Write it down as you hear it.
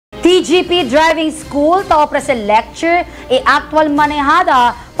Tgp Driving School to present lecture actual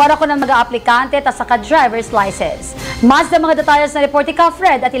manejada para ko ng mga aplikante ta sa driver's license. Mas na mga detalles na reporte ka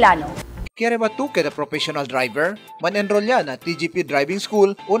Fred Atilano. Quiere ba tú que de professional driver? Man-enroll yan na Tgp Driving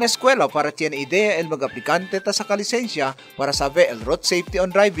School, una eskwela para tiene idea el mga aplikante ta sa lisensya para saber el road safety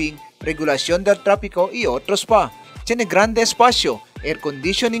on driving, regulación del tráfico y otros pa. Tiene grande espacio, air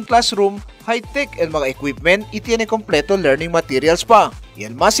conditioning classroom, high-tech el mga equipment y tiene completo learning materials pa. Y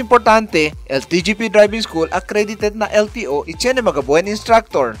el más importante, el Tgp Driving School accredited na LTO y tiene mga buen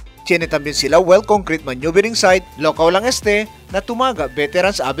instructor. Tiene también sila well-concrete maneuvering site, local lang na tumaga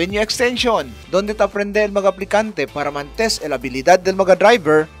Veterans Avenue Extension, donde te aprende el mga aplikante para mantest el habilidad del mga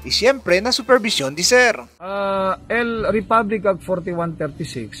driver y siempre na supervision di sir. El Republic Act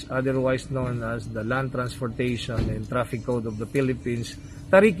 4136, otherwise known as the Land Transportation and Traffic Code of the Philippines,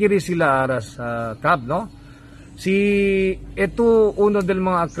 tarikiri sila aras CAB, no? Ito uno del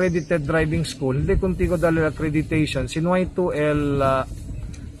mga accredited driving school, hindi contigo dal accreditation, sinuay to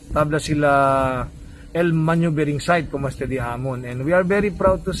tabla sila el maneuvering site como este di hamon, and we are very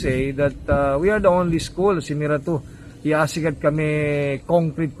proud to say that we are the only school simira to iasigat kami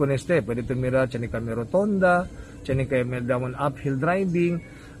concrete kun este pwede tumira chani kami rotonda chani kami damon uphill driving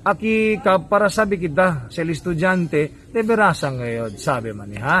aki para sabi kita sa estudyante deberasa ngayon sabi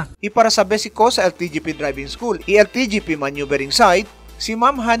man ha y para sabi si ko sa Tgp Driving School y el Tgp maneuvering site. Si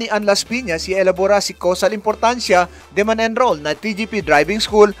Ma'am Hani Ann Las Piñas si elabora si ko sa importansya de man-enroll na Tgp Driving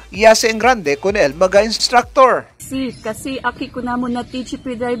School yase en grande con el mga instructor. Kasi aki ko namon na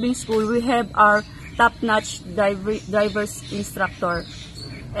Tgp Driving School, we have our top-notch drivers instructor.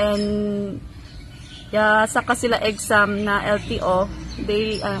 And saka sila exam na LTO,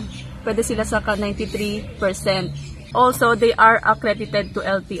 they pwede sila saka 93%. Also, they are accredited to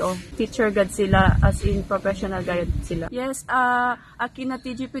LTO. Teacher guide sila as in professional guide sila. Yes, aquí na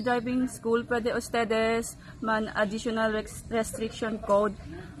Tgp Driving School, pwede ustedes man additional restriction code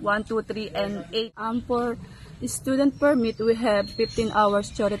 1, 2, 3, and 8. For student permit, we have 15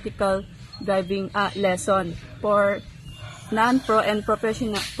 hours theoretical driving lesson. For non-pro and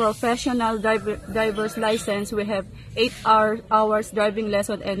professional driver's license, we have 8 hours driving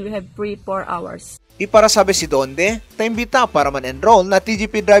lesson and we have free 4 hours. Y para sabi si donde, ta imbita para man-enroll na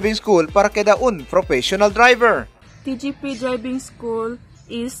Tgp Driving School para kada un professional driver. Tgp Driving School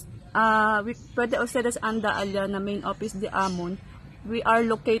is pwede ustedes anda alya na main office di Amon. We are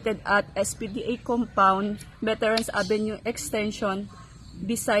located at SPDA compound, Veterans Avenue Extension,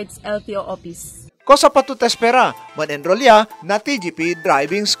 besides LTO office. Kosa patuta espera, man-enroll ya na Tgp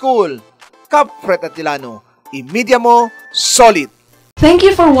Driving School. Kap Fred Atilano, EMEDIA Mo, solid. Thank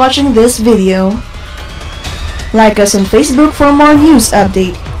you for watching this video. Like us on Facebook for more news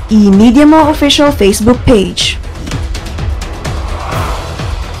update. EMEDIA Mo official Facebook page.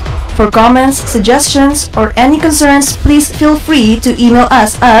 For comments, suggestions, or any concerns, please feel free to email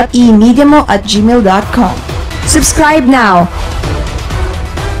us at emediamo@gmail.com. Subscribe now.